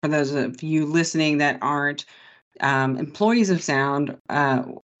For those of you listening that aren't employees of Sound,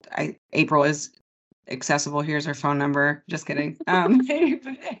 April is accessible. Here's her phone number. Just kidding.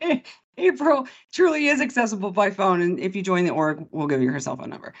 April truly is accessible by phone, and if you join the org, we'll give you her cell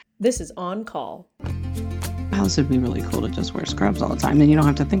phone number. This is On Call. This would be really cool to just wear scrubs all the time. Then you don't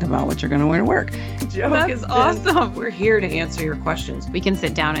have to think about what you're going to wear to work. Joke is awesome. We're here to answer your questions. We can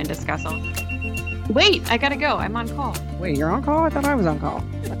sit down and discuss all. Wait, I gotta go. I'm on call. Wait, you're on call? I thought I was on call.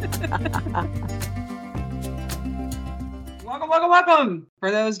 Welcome. For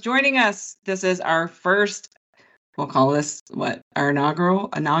those joining us, this is our first, we'll call this, our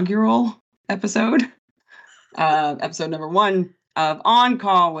inaugural episode. Episode number 1 of On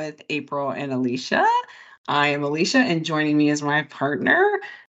Call with April and Alicia. I am Alicia, and joining me is my partner,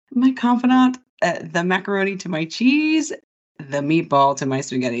 my confidant, the macaroni to my cheese, the meatball to my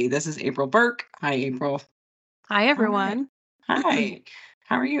spaghetti. This is April Burke. Hi, April. Hi, everyone. Hi.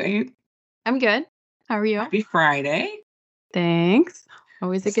 How are you, Abe? I'm good. How are you? Happy Friday. Thanks.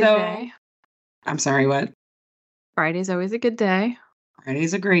 Always a good day. I'm sorry, what? Friday's always a good day.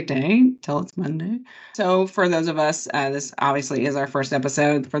 Friday's a great day till it's Monday. So for those of us, this obviously is our first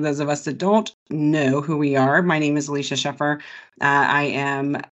episode. For those of us that don't know who we are, my name is Alicia Sheffer. I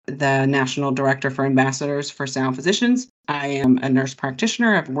am the National Director for Ambassadors for Sound Physicians. I am a nurse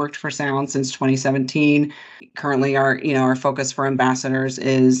practitioner. I've worked for Sound since 2017. Currently, our focus for ambassadors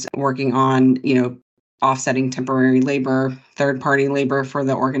is working on, offsetting temporary labor, third-party labor for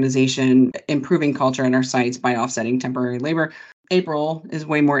the organization, improving culture in our sites by offsetting temporary labor. April is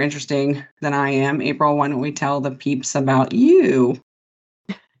way more interesting than I am. April, why don't we tell the peeps about you?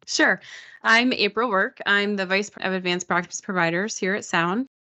 Sure. I'm April Work. I'm the Vice of Advanced Practice Providers here at Sound.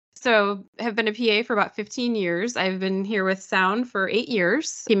 So have been a PA for about 15 years. I've been here with Sound for 8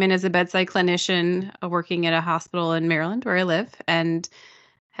 years. Came in as a bedside clinician working at a hospital in Maryland where I live, and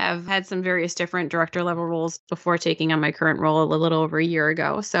have had some various different director level roles before taking on my current role a little over a year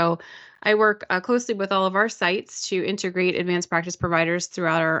ago. So I work closely with all of our sites to integrate advanced practice providers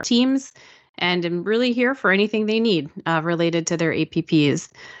throughout our teams, and am really here for anything they need related to their APPs.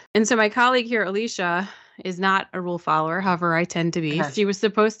 And so my colleague here, Alicia, is not a rule follower. However, I tend to be. She was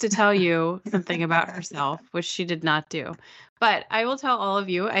supposed to tell you something about herself, which she did not do. But I will tell all of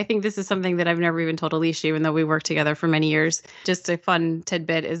you, I think this is something that I've never even told Alicia, even though we worked together for many years. Just a fun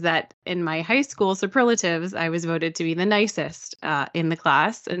tidbit is that in my high school superlatives, I was voted to be the nicest in the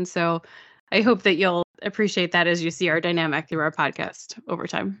class. And so I hope that you'll appreciate that as you see our dynamic through our podcast over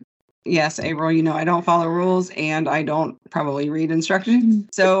time. Yes, April, I don't follow rules and I don't probably read instructions.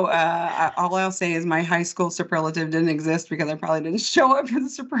 So all I'll say is my high school superlative didn't exist because I probably didn't show up for the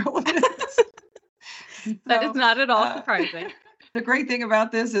superlatives. That is not at all surprising. The great thing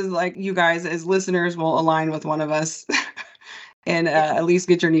about this is you guys as listeners will align with one of us and at least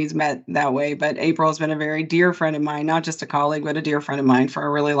get your needs met that way. But April has been a very dear friend of mine, not just a colleague, but a dear friend of mine for a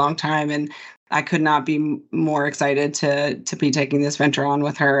really long time. And I could not be more excited to be taking this venture on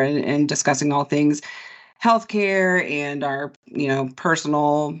with her and discussing all things healthcare and our,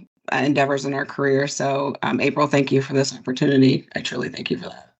 personal endeavors in our career. So April, thank you for this opportunity. I truly thank you for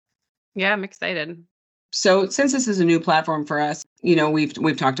that. Yeah, I'm excited. So since this is a new platform for us,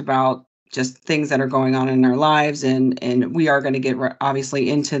 we've talked about just things that are going on in our lives, and we are going to get obviously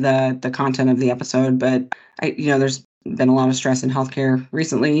into the content of the episode. But there's been a lot of stress in healthcare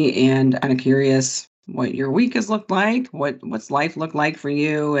recently, and I'm curious what your week has looked like. What's life look like for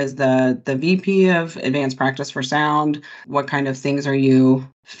you as the VP of Advanced Practice for Sound? What kind of things are you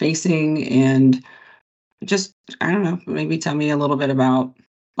facing? And just, I don't know, maybe tell me a little bit about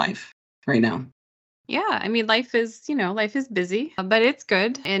life right now. Yeah, I mean, life is busy, but it's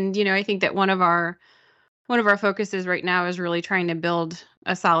good. And, I think that one of our focuses right now is really trying to build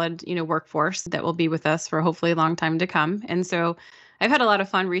a solid, workforce that will be with us for hopefully a long time to come. And so I've had a lot of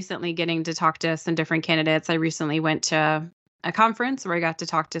fun recently getting to talk to some different candidates. I recently went to a conference where I got to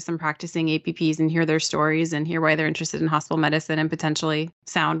talk to some practicing APPs and hear their stories and hear why they're interested in hospital medicine and potentially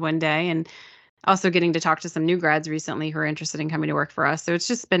Sound one day. And also getting to talk to some new grads recently who are interested in coming to work for us. So it's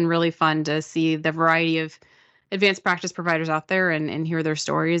just been really fun to see the variety of advanced practice providers out there and hear their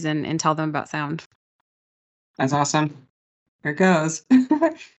stories and tell them about Sound. That's awesome. Here it goes.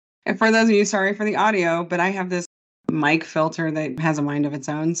 And for those of you, sorry for the audio, but I have this mic filter that has a mind of its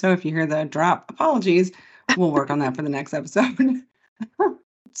own. So if you hear the drop, apologies. We'll work on that for the next episode.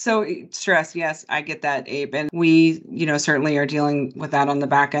 So stress, yes, I get that, Abe. And we, certainly are dealing with that on the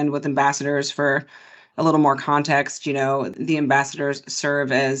back end with ambassadors. For a little more context, the ambassadors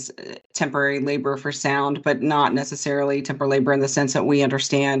serve as temporary labor for Sound, but not necessarily temporary labor in the sense that we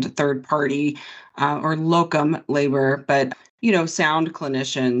understand third party or locum labor. But sound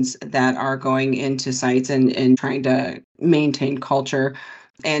clinicians that are going into sites and trying to maintain culture.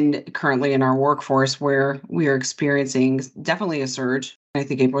 And currently in our workforce, where we are experiencing definitely a surge. I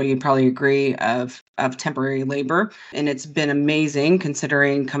think, April, you'd probably agree, of temporary labor. And it's been amazing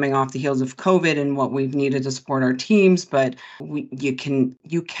considering coming off the heels of COVID and what we've needed to support our teams. But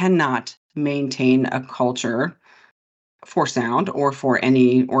you cannot maintain a culture for sound or for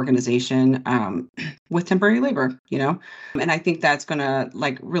any organization with temporary labor, And I think that's going to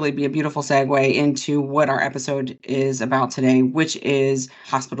really be a beautiful segue into what our episode is about today, which is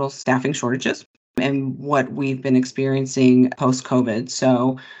hospital staffing shortages and what we've been experiencing post-COVID.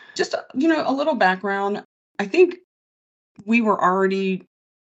 So just, a little background. I think we were already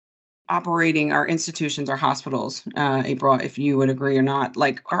operating our institutions, our hospitals, April, if you would agree or not,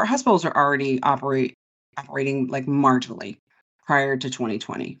 our hospitals are already operating marginally prior to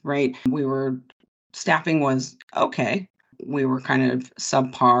 2020, right? Staffing was okay. We were kind of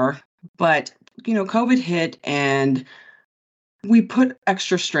subpar, but COVID hit and we put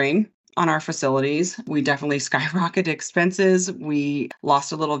extra strain on our facilities. We definitely skyrocketed expenses. We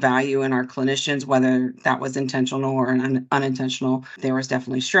lost a little value in our clinicians, whether that was intentional or unintentional. There was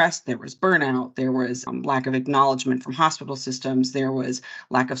definitely stress. There was burnout. There was lack of acknowledgement from hospital systems. There was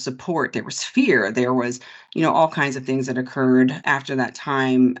lack of support. There was fear. There was, all kinds of things that occurred after that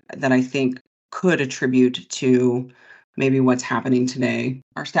time that I think could attribute to maybe what's happening today.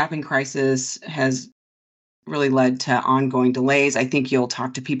 Our staffing crisis has really led to ongoing delays. I think you'll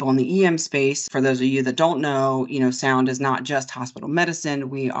talk to people in the EM space. For those of you that don't know, sound is not just hospital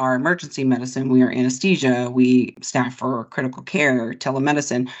medicine. We are emergency medicine. We are anesthesia. We staff for critical care,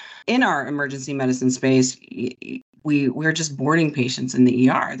 telemedicine. In our emergency medicine space, we're just boarding patients in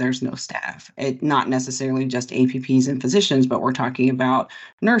the ER. There's no staff. Not necessarily just APPs and physicians, but we're talking about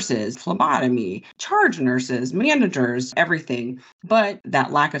nurses, phlebotomy, charge nurses, managers, everything. But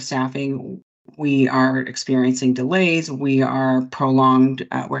that lack of staffing, we are experiencing delays. We're having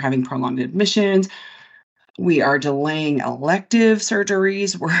prolonged admissions. We are delaying elective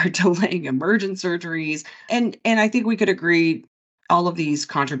surgeries. We're delaying emergent surgeries. And I think we could agree all of these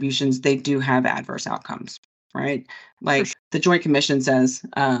contributions, they do have adverse outcomes, right? The Joint Commission says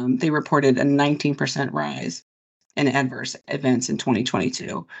they reported a 19% rise in adverse events in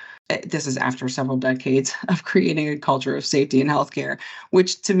 2022. This is after several decades of creating a culture of safety in healthcare,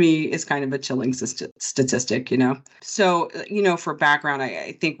 which to me is kind of a chilling statistic, So, for background,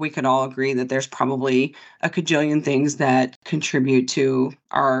 I think we could all agree that there's probably a cajillion things that contribute to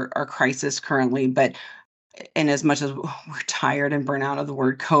our crisis currently. But and as much as we're tired and burnt out of the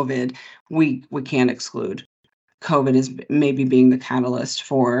word COVID, we can't exclude COVID is maybe being the catalyst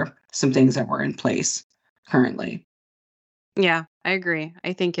for some things that were in place currently. Yeah, I agree.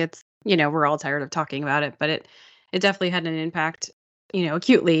 I think it's, we're all tired of talking about it, but it definitely had an impact,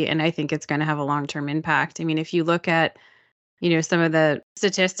 acutely. And I think it's going to have a long-term impact. I mean, if you look at, some of the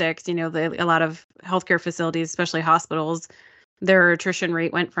statistics, a lot of healthcare facilities, especially hospitals, their attrition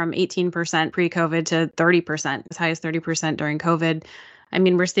rate went from 18% pre-COVID to 30%, as high as 30% during COVID. I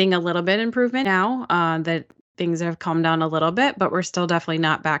mean, we're seeing a little bit improvement now that things have calmed down a little bit, but we're still definitely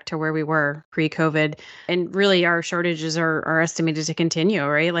not back to where we were pre-COVID. And really, our shortages are estimated to continue,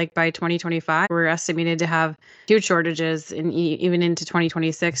 right? Like by 2025, we're estimated to have huge shortages even into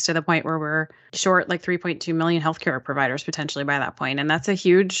 2026 to the point where we're short like 3.2 million healthcare providers potentially by that point. And that's a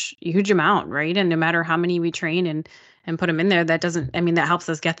huge, huge amount, right? And no matter how many we train and put them in there, that helps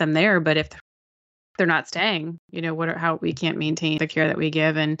us get them there. But if they're not staying, how we can't maintain the care that we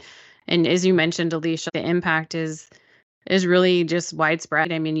give. And as you mentioned, Alicia, the impact is really just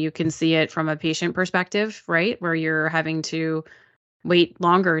widespread. I mean, you can see it from a patient perspective, right? Where you're having to wait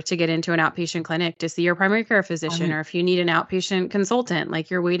longer to get into an outpatient clinic to see your primary care physician, or if you need an outpatient consultant, like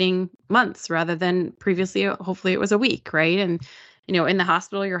you're waiting months rather than previously, hopefully it was a week, right? And, in the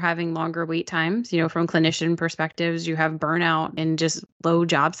hospital, you're having longer wait times, from clinician perspectives, you have burnout and just low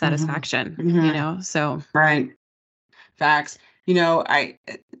job satisfaction, so. Right. Facts.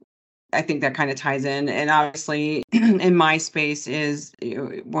 I think that kind of ties in. And obviously, in my space is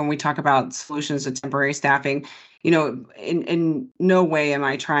when we talk about solutions to temporary staffing, in no way am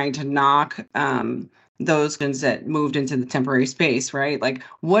I trying to knock those that moved into the temporary space, right? Like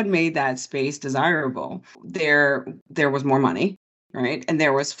what made that space desirable? There was more money, right? And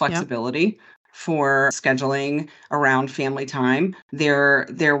there was flexibility for scheduling around family time. There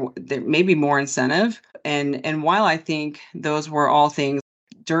may be more incentive. And while I think those were all things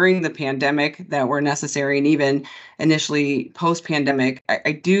during the pandemic that were necessary, and even initially post-pandemic,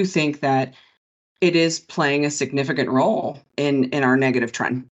 I do think that it is playing a significant role in our negative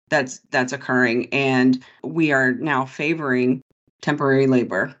trend. that's occurring. And we are now favoring temporary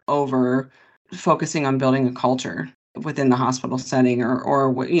labor over focusing on building a culture within the hospital setting or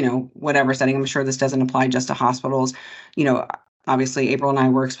whatever setting. I'm sure this doesn't apply just to hospitals. Obviously April and I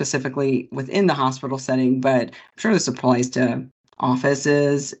work specifically within the hospital setting, but I'm sure this applies to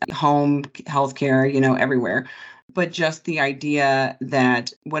offices, home healthcare, everywhere. But just the idea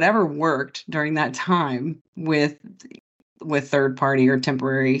that whatever worked during that time with third party or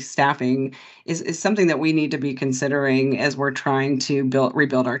temporary staffing is something that we need to be considering as we're trying to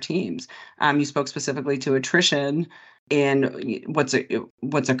rebuild our teams. You spoke specifically to attrition and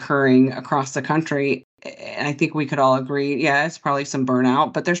what's occurring across the country. And I think we could all agree, yeah, it's probably some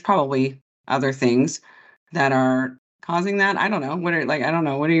burnout, but there's probably other things that are causing that. I don't know. I don't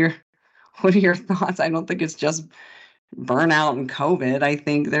know. What are your thoughts? I don't think it's just burnout and COVID. I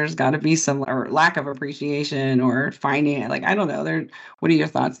think there's got to be some or lack of appreciation or finance. I don't know. What are your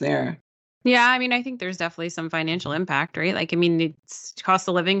thoughts there? Yeah, I mean, I think there's definitely some financial impact, right? Like, I mean, it's cost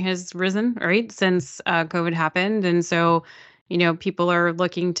of living has risen, right, since COVID happened. And so, people are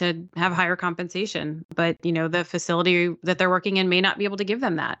looking to have higher compensation, but, the facility that they're working in may not be able to give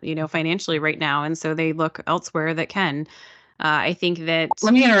them that, financially right now. And so they look elsewhere that can. I think that.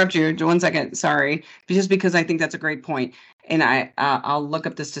 Let me interrupt you 1 second. Sorry, just because I think that's a great point. And I'll look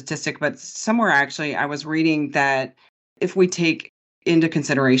up the statistic, but somewhere actually I was reading that if we take into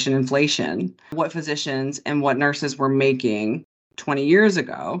consideration inflation, what physicians and what nurses were making 20 years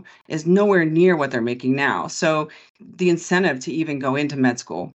ago is nowhere near what they're making now. So the incentive to even go into med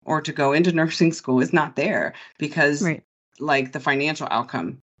school or to go into nursing school is not there because Right. the financial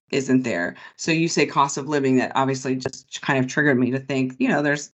outcome isn't there. So you say cost of living, that obviously just kind of triggered me to think,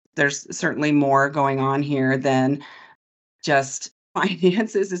 there's certainly more going on here than just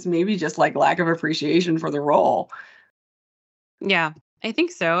finances. Is maybe just lack of appreciation for the role. Yeah, I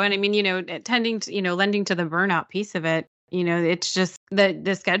think so. And I mean, tending to, lending to the burnout piece of it, it's just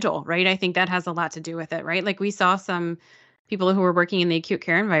the schedule, right? I think that has a lot to do with it, right? Like we saw some people who were working in the acute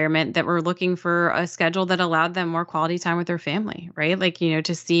care environment that were looking for a schedule that allowed them more quality time with their family, right? Like,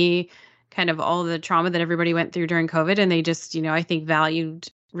 to see kind of all the trauma that everybody went through during COVID. And they just, I think valued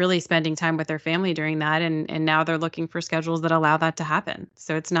really spending time with their family during that. And now they're looking for schedules that allow that to happen.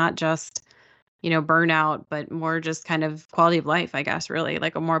 So it's not just burnout, but more just kind of quality of life, I guess, really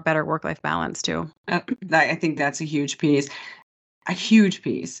like a more better work-life balance too. I think that's a huge piece. A huge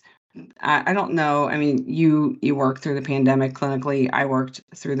piece. I don't know. I mean, you worked through the pandemic clinically. I worked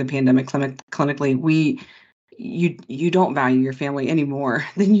through the pandemic clinically. You don't value your family any more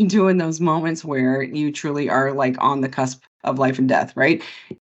than you do in those moments where you truly are on the cusp of life and death, right?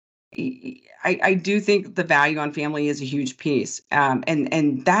 I do think the value on family is a huge piece.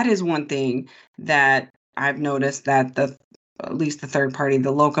 And that is one thing that I've noticed that at least the third party,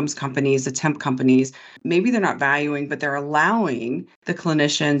 the locums companies, the temp companies, maybe they're not valuing, but they're allowing the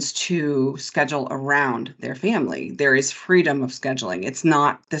clinicians to schedule around their family. There is freedom of scheduling. It's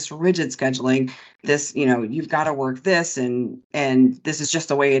not this rigid scheduling, this, you've got to work this and this is just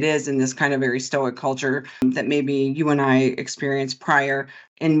the way it is in this kind of very stoic culture that maybe you and I experienced prior.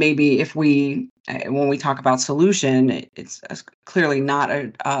 And maybe if when we talk about solution, it's clearly not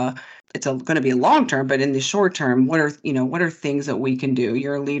it's going to be a long term, but in the short term, what are things that we can do?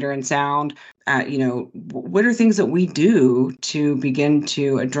 You're a leader in sound. What are things that we do to begin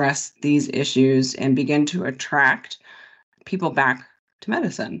to address these issues and begin to attract people back to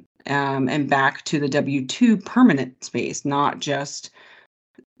medicine and back to the W-2 permanent space, not just,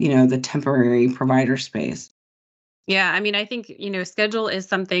 the temporary provider space? Yeah, I mean, I think, schedule is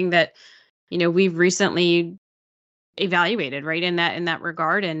something that, we've recently evaluated, right, in that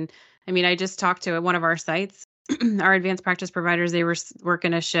regard. And I mean, I just talked to one of our sites, our advanced practice providers. They were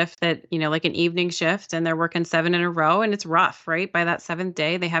working a shift that, like an evening shift, and they're working 7 in a row, and it's rough, right? By that 7th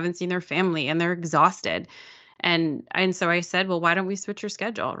day, they haven't seen their family and they're exhausted. And so I said, well, why don't we switch your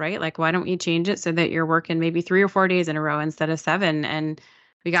schedule, right? Like, why don't you change it so that you're working maybe 3 or 4 days in a row instead of 7? And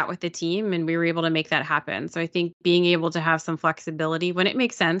we got with the team and we were able to make that happen. So I think being able to have some flexibility when it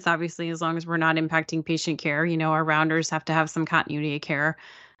makes sense, obviously, as long as we're not impacting patient care, our rounders have to have some continuity of care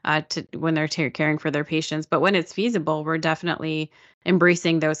when they're caring for their patients. But when it's feasible, we're definitely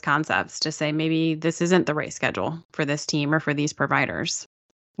embracing those concepts to say maybe this isn't the right schedule for this team or for these providers.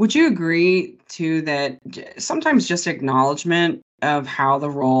 Would you agree too that sometimes just acknowledgement of how the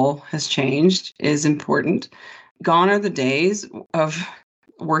role has changed is important? Gone are the days of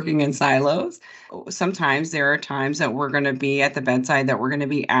working in silos. Sometimes there are times that we're going to be at the bedside, that we're going to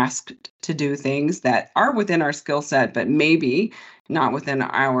be asked to do things that are within our skill set, but maybe not within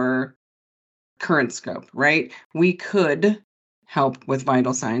our current scope, right? We could help with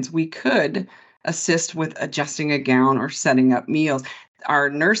vital signs. We could assist with adjusting a gown or setting up meals. Our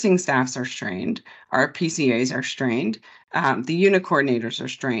nursing staffs are trained. Our PCAs are trained. The unit coordinators are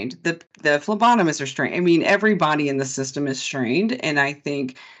trained. The phlebotomists are trained. I mean, everybody in the system is trained. And I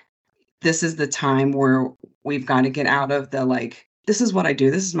think this is the time where we've got to get out of the like, this is what I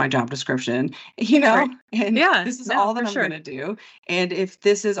do. This is my job description, Right. and Yeah, this is no, all that for I'm sure. going to do. And if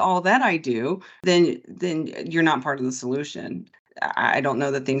this is all that I do, then you're not part of the solution. I don't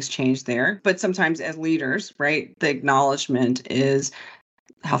know that things change there, but sometimes as leaders, right, the acknowledgement is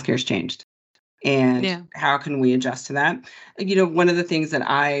healthcare's changed. And Yeah. how can we adjust to that? One of the things that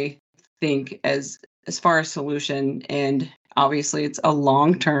I think as far as solution, and obviously it's a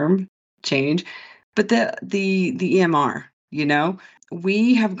long-term change, but the EMR,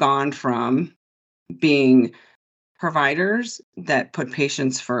 we have gone from being providers that put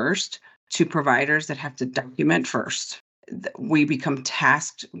patients first to providers that have to document first. We become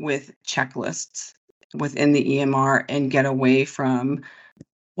tasked with checklists within the EMR and get away from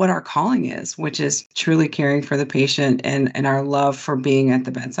what our calling is, which is truly caring for the patient and our love for being at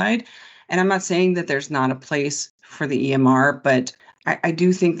the bedside. And I'm not saying that there's not a place for the EMR, but I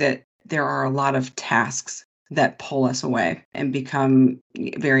do think that there are a lot of tasks that pull us away and become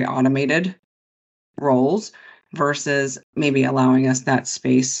very automated roles versus maybe allowing us that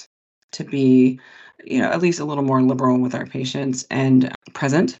space to be, at least a little more liberal with our patients and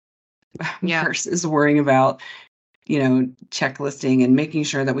present Yeah. versus worrying about checklisting and making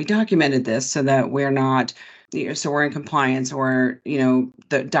sure that we documented this so that we're not, so we're in compliance, or,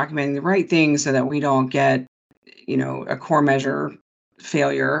 documenting the right things so that we don't get, a core measure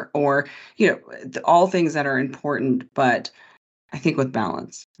failure, or, all things that are important, but I think with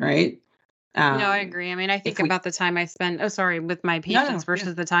balance, right? No, I agree. I mean, I think we- about the time I spend, with my No, patients yeah.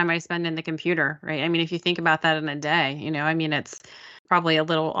 versus the time I spend in the computer, right? I mean, if you think about that in a day, I mean, it's probably a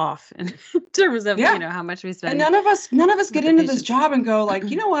little off in terms of, Yeah. how much we And spend. none of us with get the into this patients. job and go like,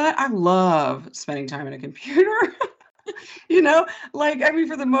 you know what? I love spending time in a computer. Like, I mean,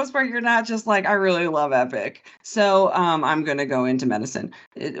 for the most part, you're not just like, I really love Epic, so I'm going to go into medicine.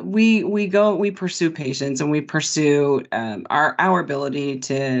 We pursue patients, and we pursue our ability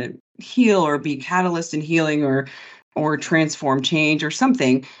to heal or be catalyst in healing, or transform change or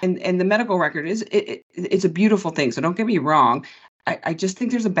something. And the medical record it's a beautiful thing. So don't get me wrong. I just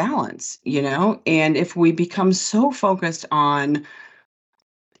think there's a balance, and if we become so focused on,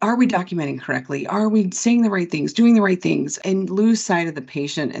 are we documenting correctly? Are we saying the right things, doing the right things, and lose sight of the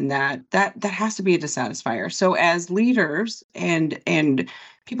patient? And that has to be a dissatisfier. So as leaders and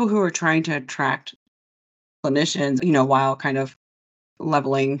people who are trying to attract clinicians, while kind of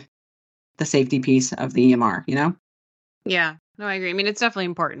leveling the safety piece of the EMR, Yeah, no, I agree. I mean, it's definitely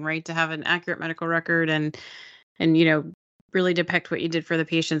important, right, to have an accurate medical record and really depict what you did for the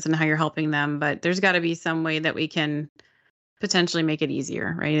patients and how you're helping them. But there's got to be some way that we can potentially make it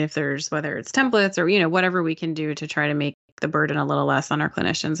easier, right? If there's, whether it's templates or, whatever we can do to try to make the burden a little less on our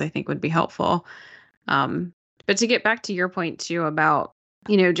clinicians, I think would be helpful. But to get back to your point too about,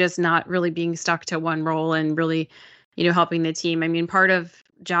 just not really being stuck to one role and really, helping the team. I mean, part of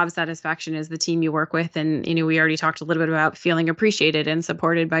job satisfaction is the team you work with. And, we already talked a little bit about feeling appreciated and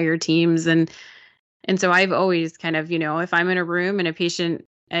supported by your teams. And so I've always kind of, if I'm in a room and a patient,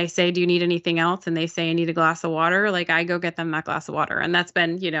 I say, do you need anything else? And they say, I need a glass of water. Like, I go get them that glass of water. And that's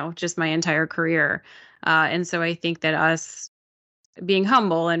been, just my entire career. And so I think that us being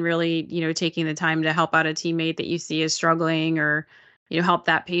humble and really, taking the time to help out a teammate that you see is struggling, or, help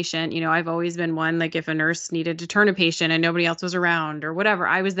that patient. I've always been one, like, if a nurse needed to turn a patient and nobody else was around or whatever,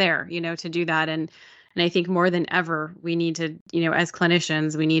 I was there, to do that. And I think more than ever, we need to, as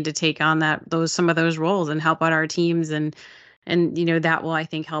clinicians, we need to take on some of those roles and help out our teams. And that will, I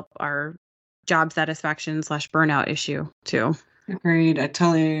think, help our job satisfaction / burnout issue too. Agreed. I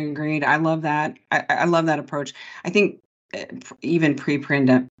totally agreed. I love that. I love that approach. I think even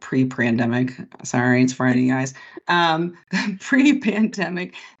pre-pandemic, sorry, it's Friday, guys.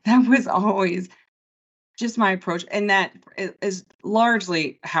 Pre-pandemic, that was always just my approach. And that is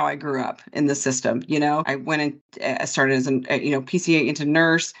largely how I grew up in the system. I went and started as an,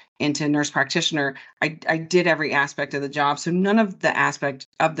 PCA into nurse practitioner. I did every aspect of the job. So none of the aspect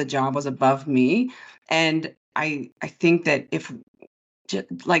of the job was above me. And I think that if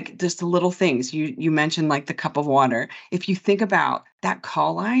just the little things you mentioned, like the cup of water, if you think about that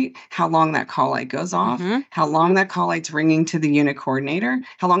call light, how long that call light goes off, how long that call light's ringing to the unit coordinator,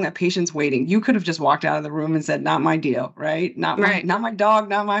 how long that patient's waiting, you could have just walked out of the room and said, not my deal, right? Not my dog,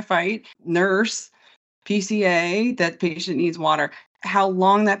 not my fight. Nurse, PCA, that patient needs water. How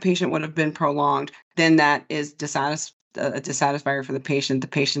long that patient would have been prolonged, then that is a dissatisfier for the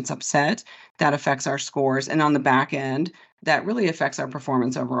patient's upset, that affects our scores. And on the back end, that really affects our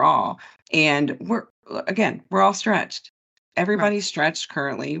performance overall. And we're all stretched. Everybody's stretched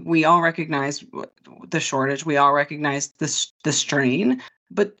currently. We all recognize the shortage. We all recognize the strain.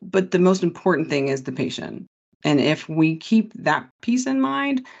 But the most important thing is the patient. And if we keep that piece in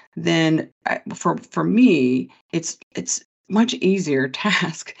mind, then for me, it's much easier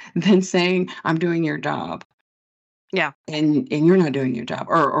task than saying I'm doing your job. Yeah. And you're not doing your job,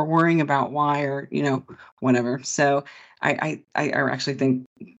 or worrying about why, or whatever. So I actually think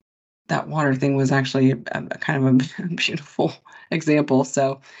that water thing was actually a kind of a beautiful example.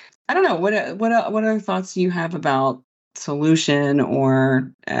 So I don't know, what other thoughts do you have about solution,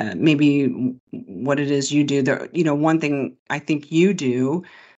 or maybe what it is you do? One thing I think you do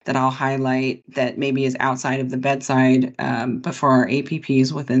that I'll highlight that maybe is outside of the bedside, but for our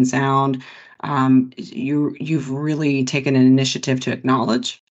APPs within Sound, you've really taken an initiative to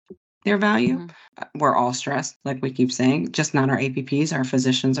acknowledge their value. Mm-hmm. We're all stressed, like we keep saying, just not our APPs. Our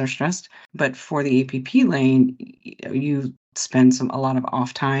physicians are stressed. But for the APP lane, you spend a lot of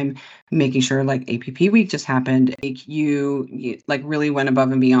off time making sure, like APP week just happened, you like really went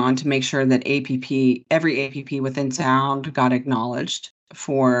above and beyond to make sure that every APP within Sound got acknowledged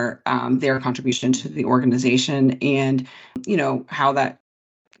for their contribution to the organization. And how that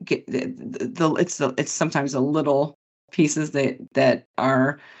it's sometimes the little pieces that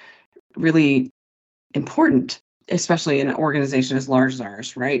are really important, especially in an organization as large as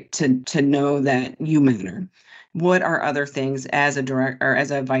ours, right? To know that you matter. What are other things as a director, or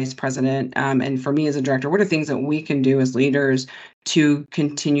as a vice president, and for me as a director, what are things that we can do as leaders to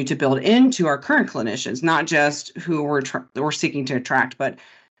continue to build into our current clinicians, not just who we're seeking to attract, but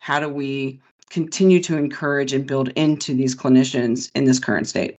how do we continue to encourage and build into these clinicians in this current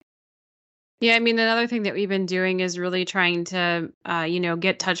state? Yeah, I mean, another thing that we've been doing is really trying to,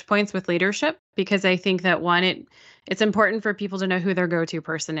 get touch points with leadership, because I think that it's important for people to know who their go-to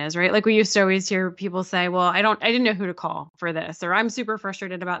person is, right? Like we used to always hear people say, "Well, I didn't know who to call for this," or "I'm super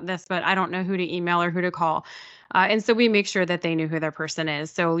frustrated about this, but I don't know who to email or who to call." And so we make sure that they knew who their person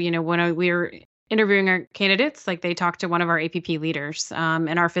is. So when we're interviewing our candidates, like they talk to one of our APP leaders,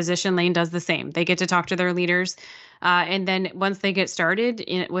 and our physician lane does the same. They get to talk to their leaders. And then once they get started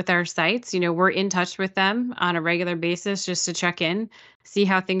with our sites, we're in touch with them on a regular basis just to check in, see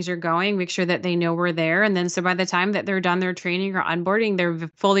how things are going, make sure that they know we're there. And then so by the time that they're done their training or onboarding, they're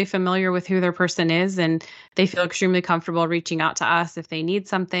fully familiar with who their person is, and they feel extremely comfortable reaching out to us if they need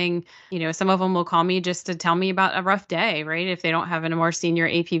something. Some of them will call me just to tell me about a rough day, right? If they don't have a more senior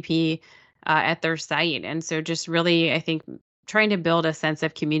APP at their site. And so just really, I think, trying to build a sense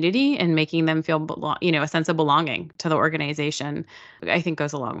of community and making them feel, a sense of belonging to the organization, I think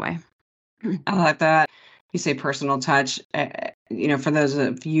goes a long way. I like that. You say personal touch. For those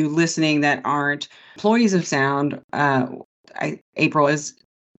of you listening that aren't employees of Sound, April is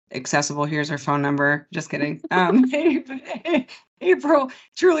accessible. Here's her phone number. Just kidding. April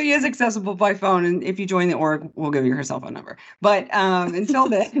truly is accessible by phone, and if you join the org, we'll give you her cell phone number. But until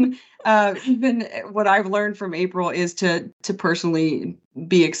then, even what I've learned from April is to personally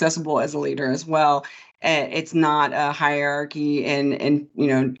be accessible as a leader as well. It's not a hierarchy and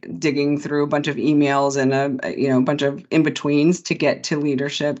digging through a bunch of emails and a bunch of in betweens to get to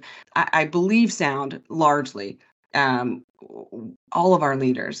leadership. I believe Sound largely. All of our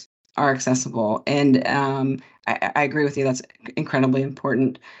leaders are accessible, and I agree with you. That's incredibly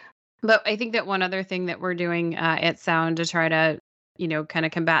important. But I think that one other thing that we're doing at Sound to try to, kind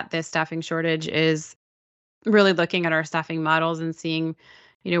of combat this staffing shortage is really looking at our staffing models and seeing,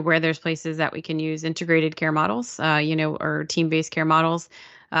 where there's places that we can use integrated care models, or team-based care models,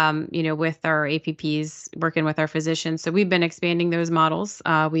 with our APPs, working with our physicians. So we've been expanding those models.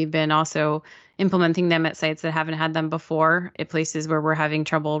 We've been also implementing them at sites that haven't had them before, at places where we're having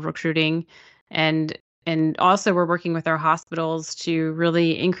trouble recruiting. And also we're working with our hospitals to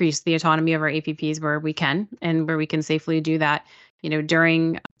really increase the autonomy of our APPs where we can, and where we can safely do that.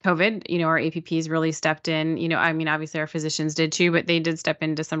 During COVID, our APPs really stepped in. Obviously our physicians did too, but they did step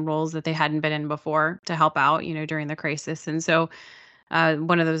into some roles that they hadn't been in before to help out, during the crisis. And so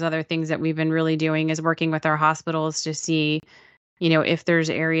one of those other things that we've been really doing is working with our hospitals to see, if there's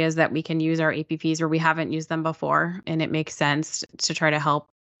areas that we can use our APPs where we haven't used them before, and it makes sense to try to help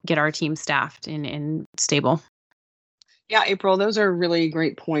get our team staffed and stable. Yeah, April, those are really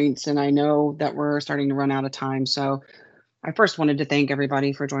great points. And I know that we're starting to run out of time. So I first wanted to thank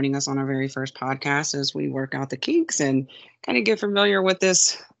everybody for joining us on our very first podcast as we work out the kinks and kind of get familiar with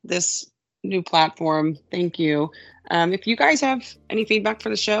this new platform. Thank you. If you guys have any feedback for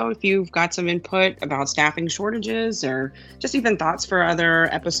the show, if you've got some input about staffing shortages or just even thoughts for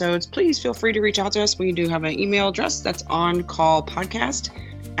other episodes, please feel free to reach out to us. We do have an email address that's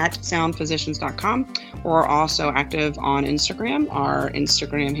oncallpodcast@soundphysicians.com. We're also active on Instagram. Our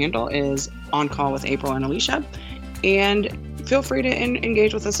Instagram handle is OnCall with April and Alicia. And feel free to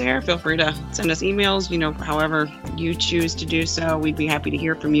engage with us there. Feel free to send us emails, however you choose to do so. We'd be happy to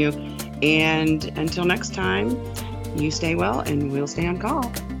hear from you. And until next time, you stay well and we'll stay on call.